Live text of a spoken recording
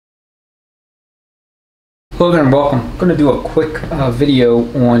Hello there and welcome. I'm going to do a quick video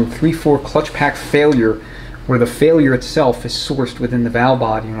on 3/4 clutch pack failure, where the failure itself is sourced within the valve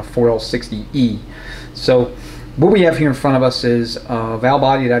body on a 4L60E. So what we have here in front of us is a valve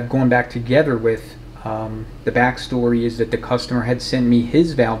body that I've gone back together with. The backstory is that the customer had sent me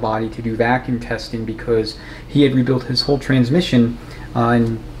his valve body to do vacuum testing because he had rebuilt his whole transmission,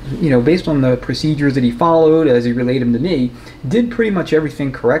 and based on the procedures that he followed as he relayed them to me, did pretty much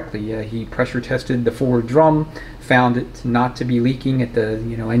everything correctly. He pressure tested the forward drum, found it not to be leaking at the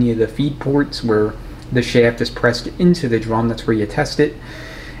any of the feed ports where the shaft is pressed into the drum. That's where you test it.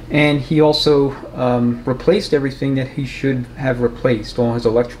 And he also replaced everything that he should have replaced. All his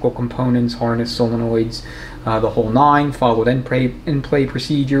electrical components, harness, solenoids, the whole nine, followed in-play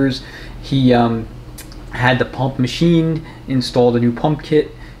procedures. He had the pump machined, installed a new pump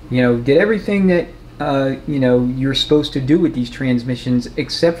kit, did everything that you're supposed to do with these transmissions,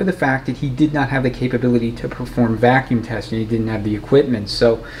 except for the fact that he did not have the capability to perform vacuum testing. He didn't have the equipment.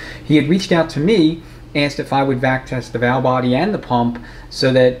 So he had reached out to me, asked if I would vac test the valve body and the pump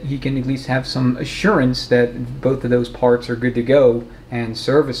so that he can at least have some assurance that both of those parts are good to go and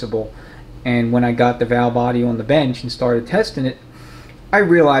serviceable. And when I got the valve body on the bench and started testing it, I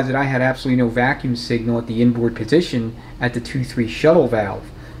realized that I had absolutely no vacuum signal at the inboard position at the 2-3 shuttle valve.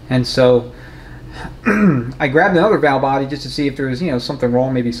 And so I grabbed another valve body just to see if there was something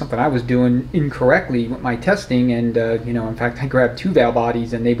wrong, maybe something I was doing incorrectly with my testing, and in fact I grabbed two valve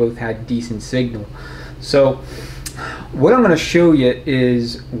bodies and they both had decent signal. So what I'm going to show you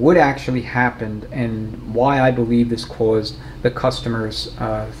is what actually happened and why I believe this caused the customer's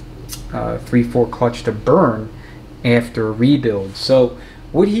 3/4 clutch to burn after a rebuild. So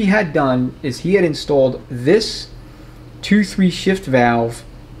what he had done is he had installed this 2-3 shift valve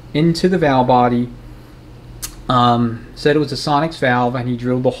into the valve body, said it was a Sonnax valve, and he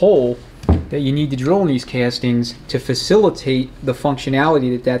drilled the hole that you need to drill in these castings to facilitate the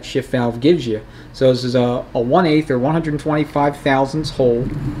functionality that shift valve gives you. So this is a 1/8 or 125 thousandths hole.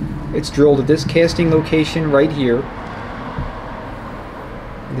 It's drilled at this casting location right here.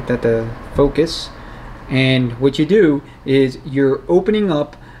 Get that to focus. And what you do is you're opening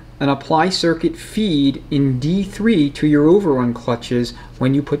up an apply circuit feed in D3 to your overrun clutches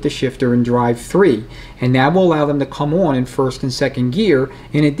when you put the shifter in drive 3, and that will allow them to come on in first and second gear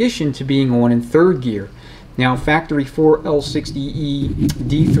in addition to being on in third gear. Now, factory 4L60E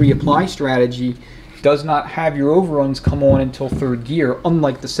D3 apply strategy does not have your overruns come on until third gear,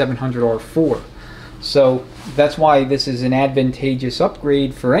 unlike the 700R4. So that's why this is an advantageous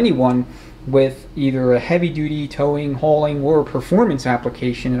upgrade for anyone with either a heavy-duty towing, hauling, or a performance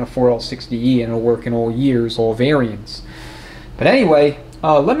application in a 4L60E, and it'll work in all years, all variants. But anyway,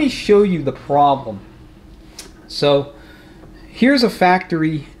 let me show you the problem. So here's a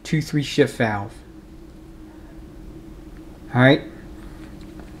factory 2-3 shift valve. Alright,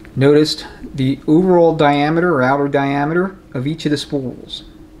 notice the overall diameter or outer diameter of each of the spools.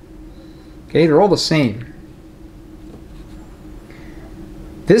 Okay, they're all the same.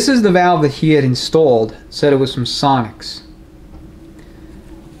 This is the valve that he had installed, said it was from Sonnax.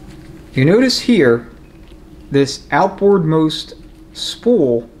 You notice here, this outboardmost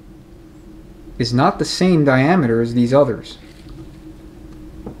spool is not the same diameter as these others.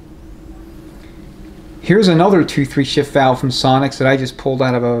 Here's another 2-3 shift valve from Sonnax that I just pulled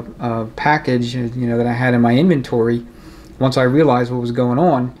out of a package that I had in my inventory once I realized what was going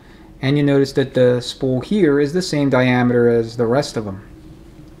on. And you notice that the spool here is the same diameter as the rest of them.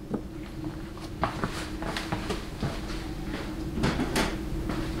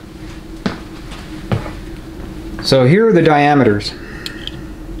 So here are the diameters.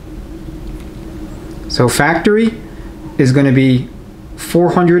 So factory is going to be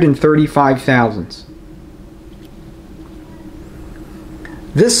 435 thousandths.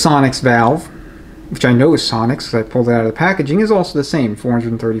 This Sonnax valve, which I know is Sonnax because I pulled it out of the packaging, is also the same,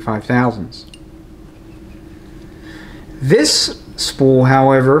 435 thousandths. This spool,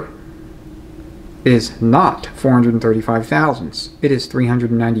 however, is not 435 thousandths. It is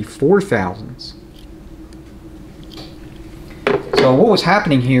 394 thousandths. So what was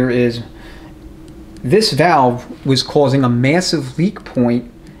happening here is this valve was causing a massive leak point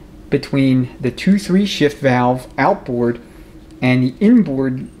between the 2-3 shift valve outboard and the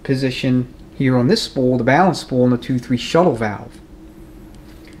inboard position here on this spool, the balance spool, and the 2-3 shuttle valve.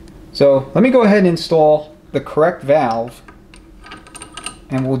 So let me go ahead and install the correct valve,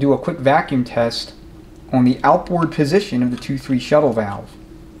 and we'll do a quick vacuum test on the outboard position of the 2-3 shuttle valve,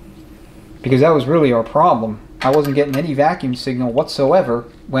 because that was really our problem. I wasn't getting any vacuum signal whatsoever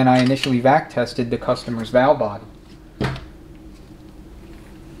when I initially vac tested the customer's valve body.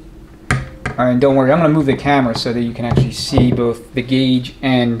 Alright, and don't worry, I'm going to move the camera so that you can actually see both the gauge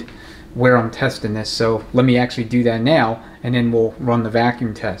and where I'm testing this. So let me actually do that now, and then we'll run the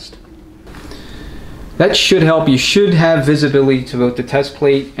vacuum test. That should help. You should have visibility to both the test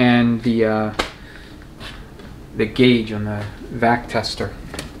plate and the gauge on the vac tester.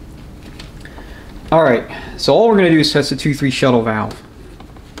 Alright, so all we're going to do is test the 2-3 shuttle valve.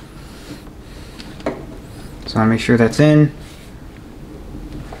 So I'll make sure that's in.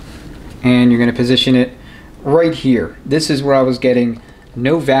 And you're going to position it right here. This is where I was getting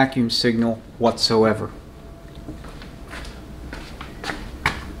no vacuum signal whatsoever.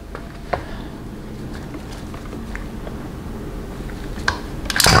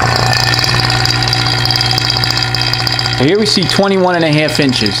 So here we see 21.5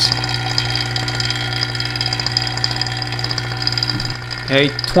 inches. Okay,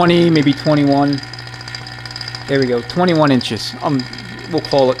 20, maybe 21. There we go, 21 inches. We'll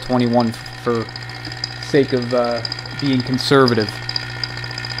call it 21 for sake of being conservative.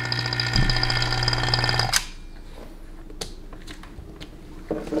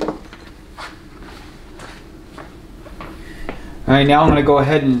 Alright, now I'm going to go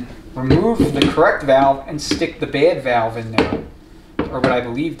ahead and remove the correct valve and stick the bad valve in there, or what I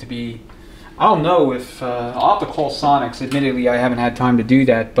believe to be, I don't know if, I'll have to call Sonnax. Admittedly, I haven't had time to do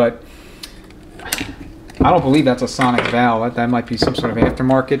that, but I don't believe that's a Sonnax valve. That might be some sort of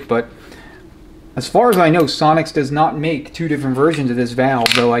aftermarket, but as far as I know, Sonnax does not make two different versions of this valve,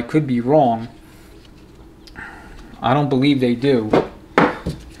 though I could be wrong. I don't believe they do.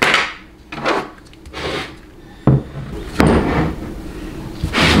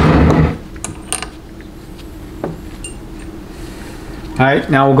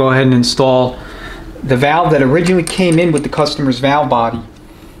 Alright, now we'll go ahead and install the valve that originally came in with the customer's valve body.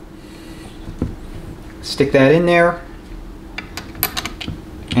 Stick that in there,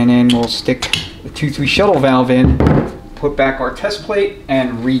 and then we'll stick the 2-3 shuttle valve in, put back our test plate,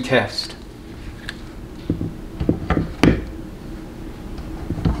 and retest.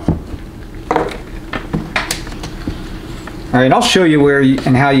 Alright, I'll show you where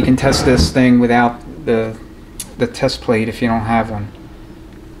and how you can test this thing without the test plate if you don't have one.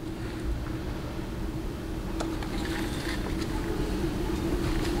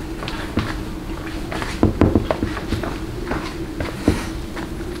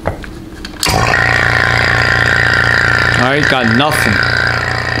 Alright, got nothing.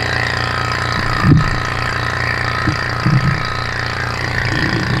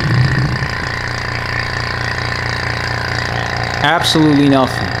 Absolutely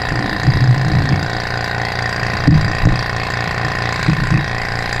nothing.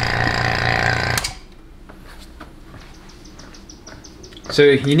 So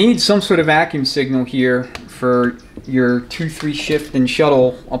you need some sort of vacuum signal here for your 2-3 shift and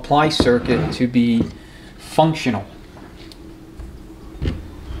shuttle apply circuit to be functional.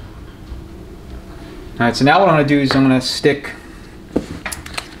 Alright, so now what I'm going to do is I'm going to stick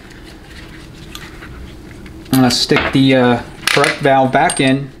the correct valve back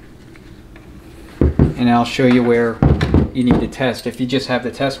in, and I'll show you where you need to test if you just have the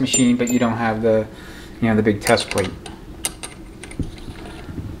test machine but you don't have the the big test plate.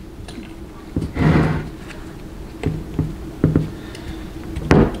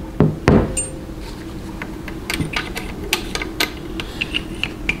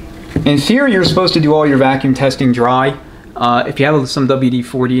 In theory, you're supposed to do all your vacuum testing dry. If you have some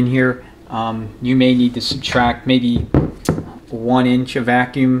WD-40 in here, you may need to subtract maybe 1 inch of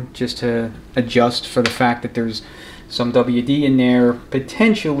vacuum just to adjust for the fact that there's some WD in there,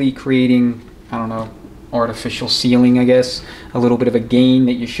 potentially creating, I don't know, artificial sealing, I guess, a little bit of a gain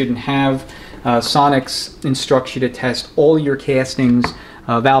that you shouldn't have. Sonnax instructs you to test all your castings,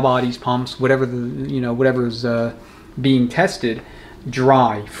 valve bodies, pumps, whatever whatever's being tested,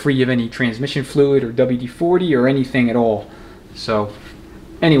 dry, free of any transmission fluid or WD-40 or anything at all. So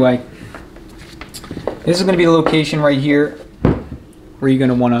anyway, this is going to be the location right here where you're going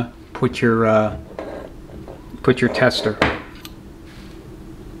to want to put your tester.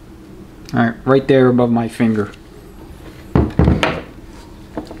 Alright, right there above my finger.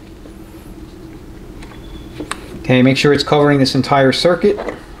 Okay, make sure it's covering this entire circuit.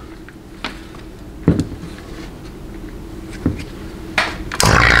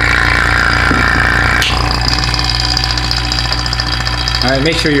 Alright,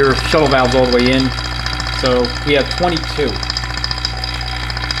 make sure your shuttle valve's all the way in. So we have 22.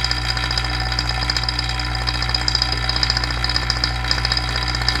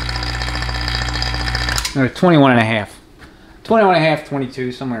 Or 21 and a half. 21 and a half,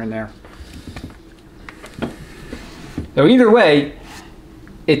 22, somewhere in there. So either way,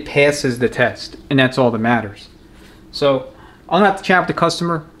 it passes the test, and that's all that matters. So I'm gonna have to chat with the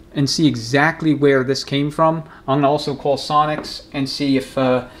customer and see exactly where this came from. I'm gonna also call Sonnax and see if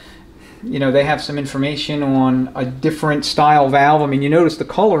you know, they have some information on a different style valve. I mean, you notice the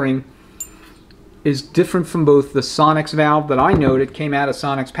coloring is different from both the Sonnax valve that I noted came out of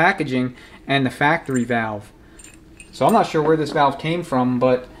Sonnax packaging and the factory valve. So I'm not sure where this valve came from,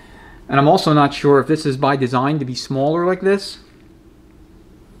 and I'm also not sure if this is by design to be smaller like this.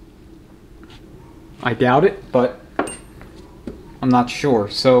 I doubt it, but I'm not sure.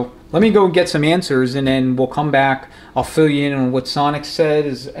 So let me go get some answers, and then we'll come back. I'll fill you in on what Sonnax said,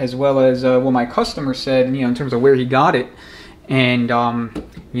 as well as what my customer said, you know, in terms of where he got it, and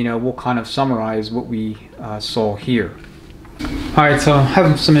you know, we'll kind of summarize what we saw here. All right, so I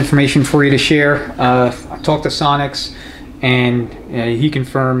have some information for you to share. I talked to Sonnax, and he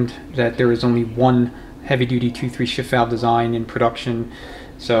confirmed that there is only one heavy-duty 2-3 shift valve design in production.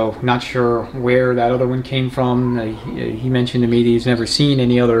 So not sure where that other one came from. He mentioned to me that he's never seen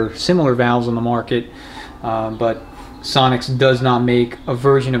any other similar valves on the market, but Sonnax does not make a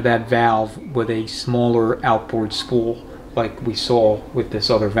version of that valve with a smaller outboard spool like we saw with this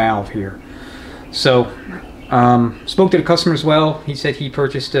other valve here. So spoke to the customer as well. He said he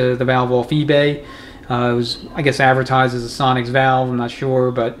purchased the valve off eBay. It was, I guess, advertised as a Sonnax valve. I'm not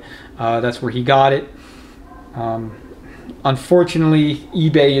sure, but that's where he got it. Unfortunately,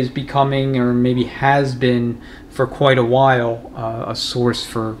 eBay is becoming, or maybe has been for quite a while, a source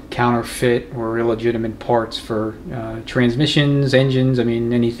for counterfeit or illegitimate parts for transmissions, engines, I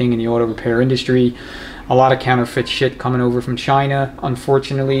mean anything in the auto repair industry. A lot of counterfeit shit coming over from China.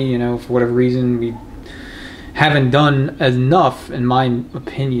 Unfortunately, you know, for whatever reason, we haven't done enough, in my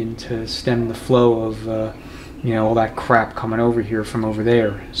opinion, to stem the flow of you know, all that crap coming over here from over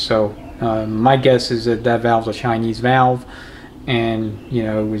there. So my guess is that that valve's a Chinese valve, and you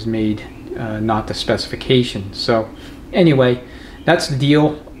know, it was made not the specification. So anyway, that's the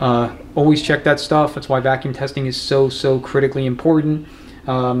deal. Always check that stuff. That's why vacuum testing is so critically important.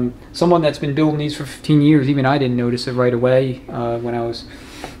 Someone that's been building these for 15 years, even I didn't notice it right away when I was,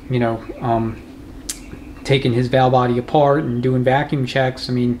 you know, taking his valve body apart and doing vacuum checks.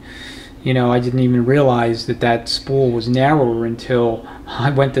 I mean, you know, I didn't even realize that that spool was narrower until I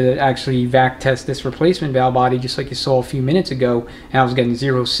went to actually vac test this replacement valve body, just like you saw a few minutes ago, and I was getting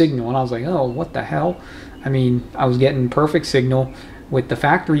zero signal, and I was like, oh, what the hell? I mean, I was getting perfect signal with the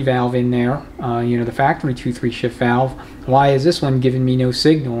factory valve in there, you know, the factory 2-3 shift valve. Why is this one giving me no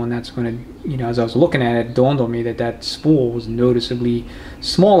signal? And that's when it, you know, as I was looking at it, it dawned on me that that spool was noticeably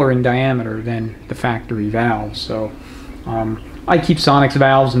smaller in diameter than the factory valve. So I keep Sonnax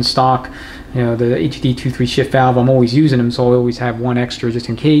valves in stock. You know, the HD 2-3 shift valve, I'm always using them, so I always have one extra just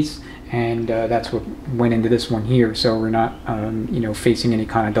in case, and that's what went into this one here, so we're not you know, facing any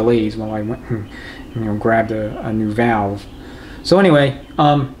kind of delays while I went and, you know, grabbed a new valve. So anyway,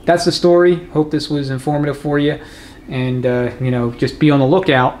 that's the story. Hope this was informative for you, and you know, just be on the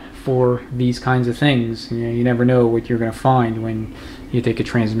lookout for these kinds of things. You know, you never know what you're going to find when you take a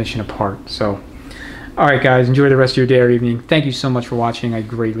transmission apart. So alright guys, enjoy the rest of your day or evening. Thank you so much for watching. I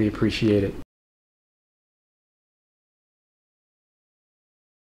greatly appreciate it.